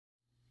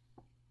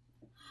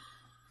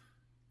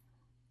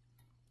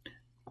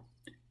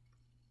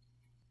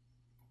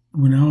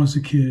When I was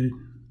a kid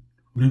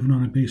living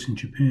on a base in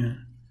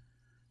Japan,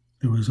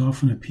 there was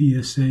often a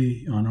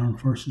PSA on Armed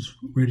Forces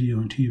radio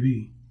and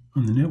TV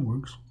on the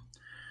networks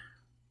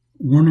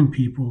warning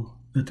people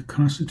that the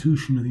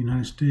Constitution of the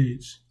United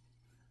States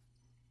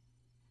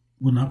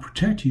will not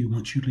protect you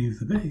once you leave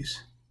the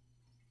base.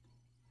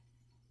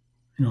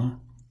 You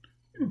know,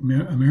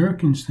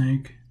 Americans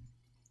think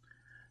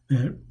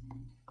that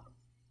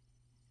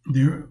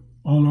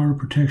all our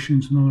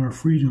protections and all our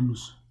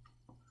freedoms,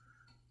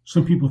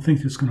 some people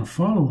think it's going to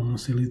follow them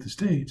once they leave the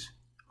States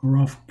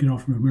or get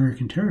off from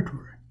American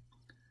territory.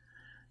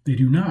 They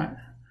do not.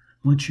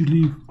 Once you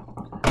leave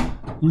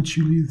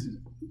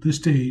the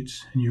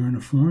States and you're in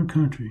a foreign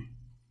country,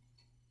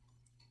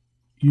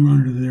 you're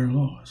under their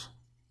laws.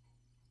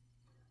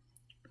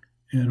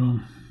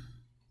 And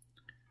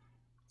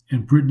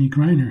Britney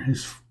Griner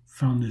has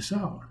found this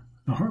out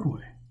the hard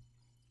way.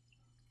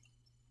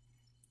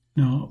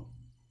 Now,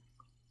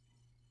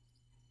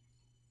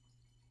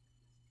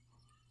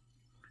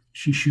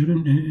 she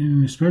shouldn't,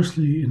 and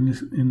especially in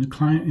the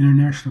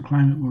international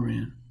climate we're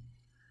in,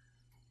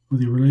 with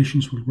the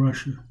relations with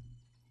Russia,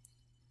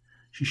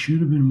 she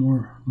should have been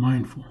more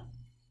mindful,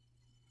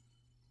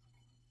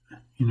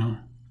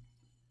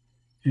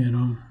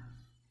 and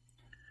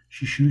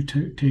she should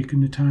have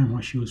taken the time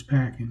while she was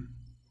packing,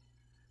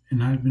 and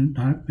not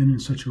been in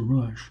such a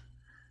rush.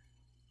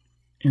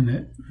 And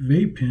that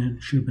vape pen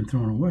should have been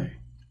thrown away.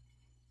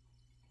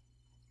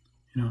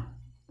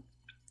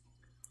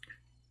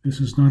 This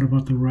is not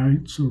about the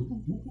rights or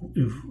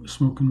if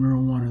smoking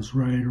marijuana is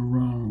right or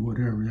wrong or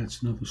whatever.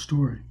 That's another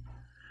story.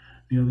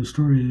 The other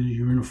story is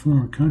you're in a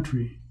foreign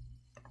country.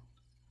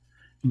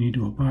 You need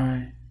to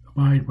abide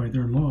by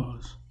their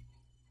laws.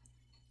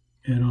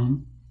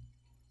 And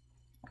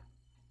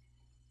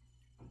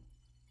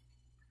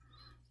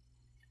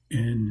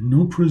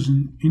no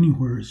prison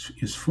anywhere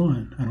is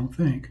fun, I don't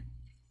think.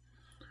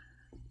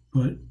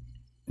 But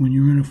when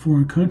you're in a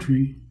foreign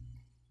country,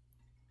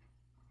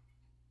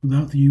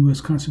 without the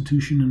U.S.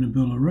 Constitution and the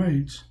Bill of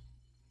Rights,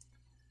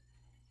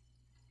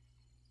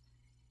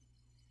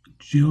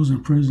 jails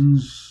and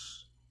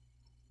prisons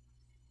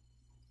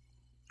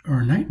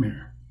are a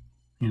nightmare,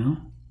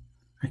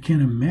 I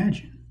can't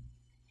imagine.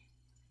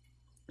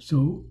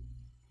 So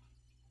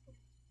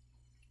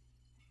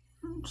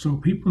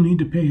people need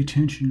to pay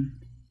attention.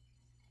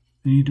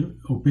 They need to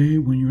obey.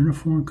 When you're in a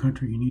foreign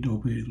country, you need to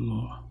obey the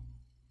law.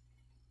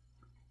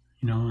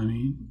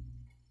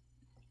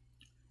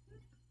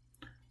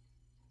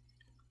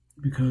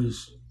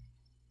 Because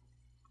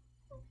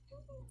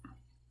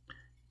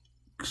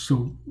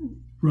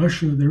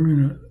Russia, they're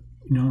in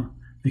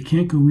they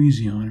can't go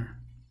easy on her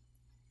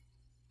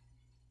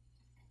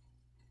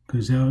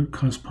because that would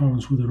cause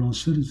problems with their own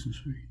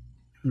citizenry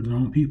or their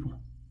own people,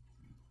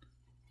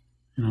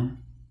 and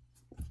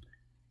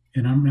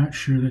I'm not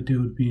sure that they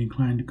would be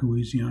inclined to go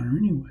easy on her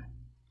anyway.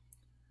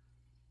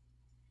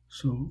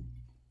 So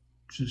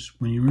just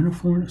when you're in a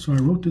foreign, so I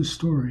wrote this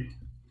story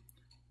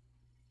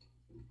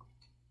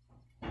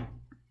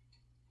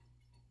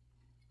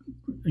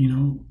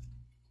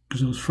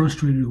because I was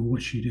frustrated with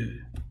what she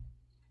did.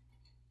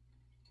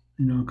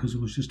 Because it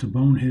was just a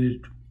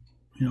boneheaded,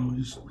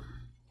 just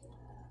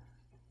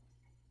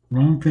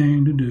wrong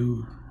thing to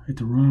do at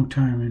the wrong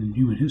time in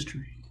human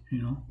history,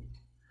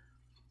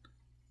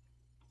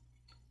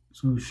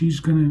 So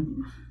she's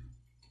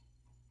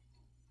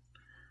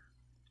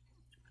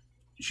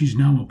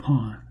now a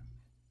pawn,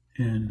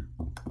 and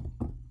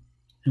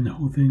the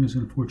whole thing is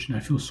unfortunate.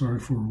 I feel sorry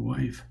for her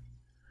wife.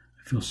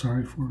 I feel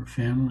sorry for her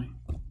family,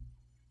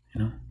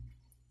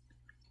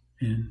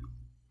 and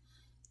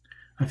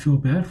I feel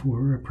bad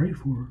for her. I pray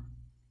for her.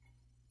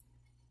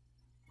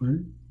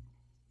 But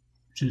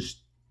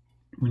just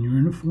when you're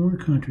in a foreign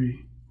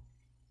country,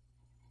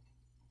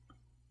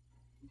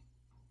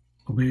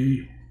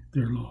 obey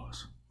their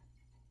laws.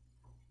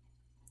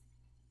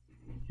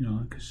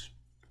 Because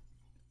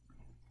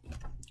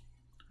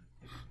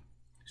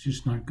it's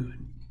just not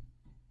good.